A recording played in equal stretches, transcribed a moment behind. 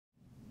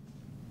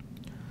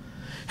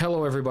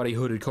Hello everybody,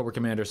 Hooded Cobra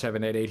Commander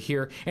 788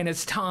 here, and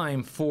it's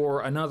time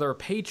for another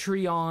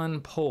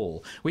Patreon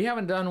poll. We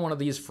haven't done one of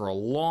these for a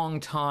long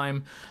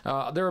time.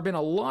 There have been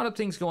a lot of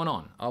things going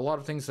on, a lot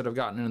of things that have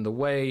gotten in the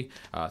way,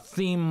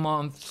 theme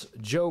months,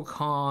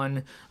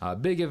 JoeCon,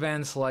 big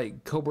events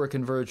like Cobra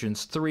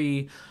Convergence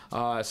 3,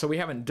 so we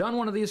haven't done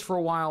one of these for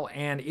a while,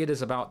 and it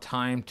is about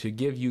time to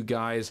give you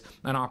guys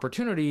an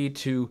opportunity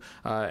to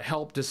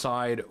help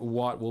decide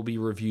what will be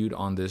reviewed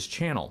on this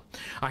channel.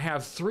 I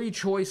have 3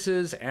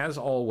 choices as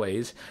always,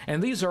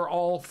 and these are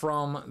all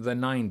from the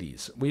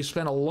 90s. We've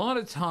spent a lot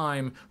of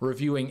time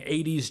reviewing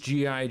 80s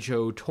G.I.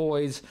 Joe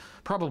toys,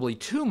 probably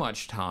too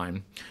much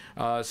time,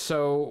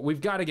 so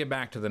we've got to get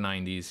back to the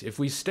 90s. If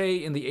we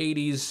stay in the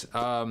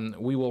 80s,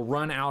 we will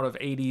run out of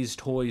 80s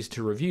toys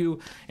to review,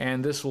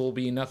 and this will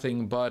be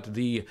nothing but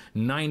the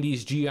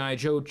 90s G.I.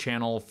 Joe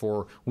channel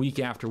for week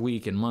after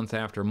week and month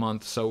after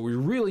month, so we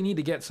really need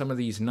to get some of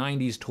these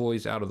 90s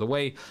toys out of the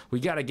way.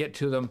 We got to get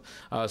to them,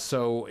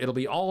 so it'll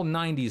be all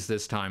 90s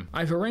this time.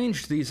 I've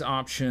arranged these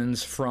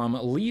options from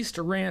least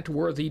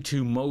rant-worthy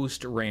to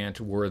most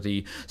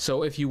rant-worthy,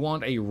 so if you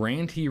want a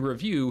ranty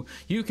review,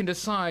 you can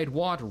decide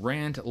what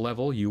rant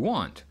level you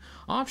want.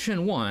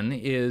 Option 1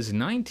 is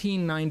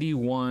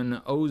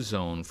 1991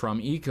 Ozone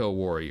from Eco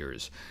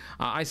Warriors.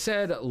 I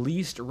said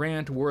least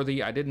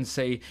rant-worthy. I didn't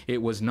say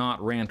it was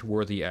not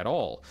rant-worthy at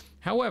all.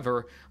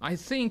 However, I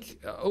think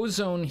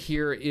Ozone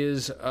here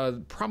is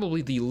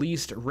probably the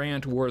least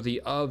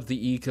rant-worthy of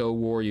the Eco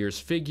Warriors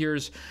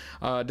figures,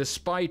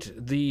 despite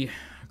the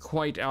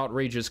quite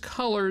outrageous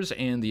colors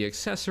and the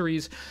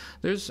accessories.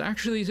 There's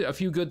actually a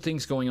few good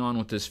things going on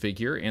with this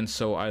figure, and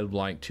so I'd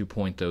like to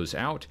point those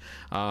out.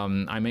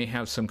 I may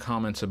have some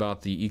comments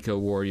about the Eco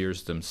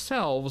Warriors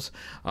themselves,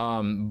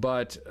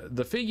 but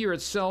the figure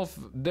itself,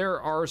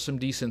 there are some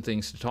decent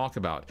things to talk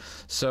about.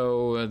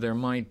 So there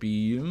might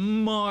be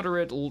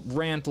moderate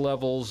rant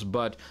levels,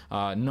 but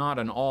not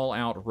an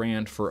all-out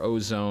rant for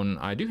Ozone.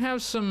 I do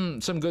have some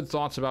good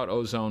thoughts about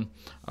Ozone,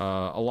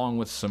 along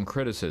with some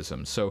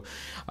criticism. So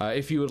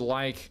if you would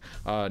like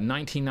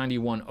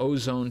 1991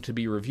 Ozone to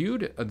be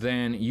reviewed,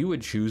 then you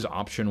would choose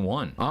option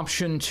 1.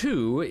 Option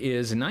 2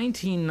 is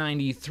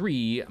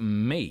 1993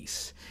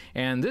 Mace,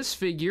 and this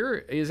figure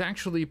is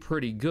actually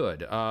pretty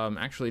good.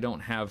 Actually don't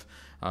have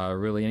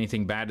really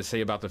anything bad to say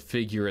about the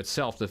figure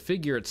itself. The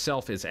figure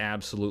itself is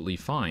absolutely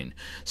fine.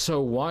 So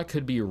what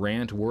could be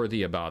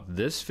rant-worthy about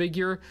this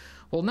figure?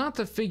 Well, not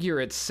the figure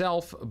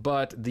itself,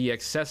 but the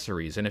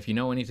accessories. And if you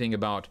know anything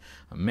about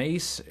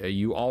Mace,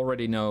 you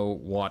already know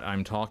what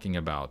I'm talking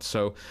about.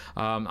 So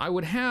I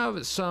would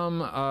have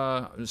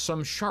some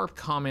sharp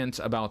comments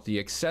about the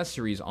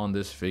accessories on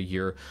this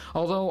figure,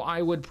 although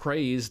I would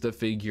praise the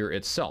figure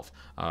itself.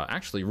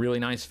 Actually, really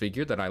nice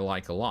figure that I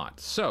like a lot.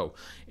 So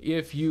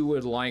if you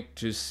would like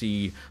to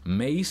see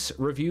Mace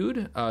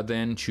reviewed,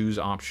 then choose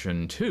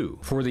option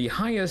 2. For the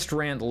highest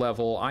rant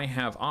level, I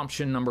have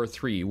option number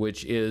 3,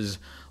 which is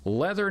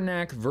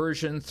Leatherneck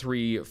version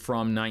 3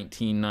 from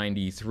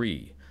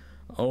 1993.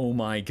 Oh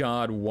my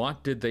god,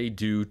 what did they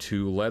do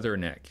to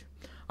Leatherneck?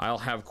 I'll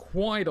have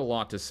quite a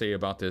lot to say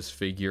about this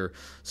figure,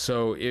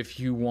 so if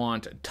you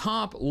want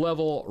top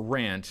level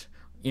rant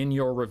in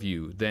your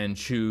review, then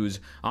choose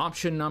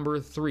option number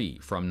 3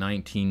 from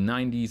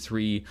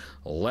 1993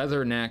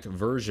 Leatherneck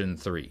version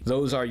 3.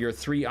 Those are your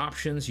 3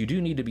 options. You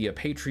do need to be a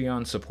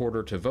Patreon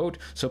supporter to vote,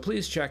 so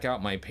please check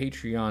out my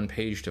Patreon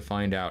page to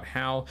find out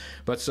how,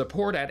 but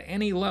support at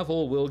any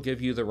level will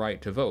give you the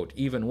right to vote.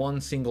 Even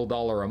 $1 single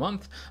a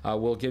month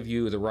will give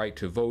you the right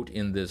to vote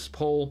in this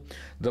poll.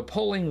 The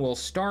polling will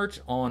start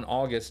on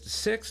August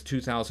 6,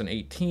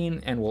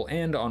 2018 and will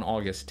end on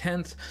August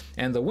 10th,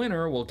 and the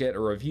winner will get a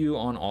review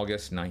on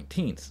August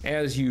 19th.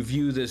 As you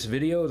view this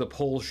video, the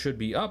poll should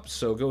be up,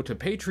 so go to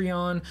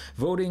Patreon.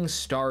 Voting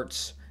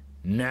starts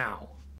now.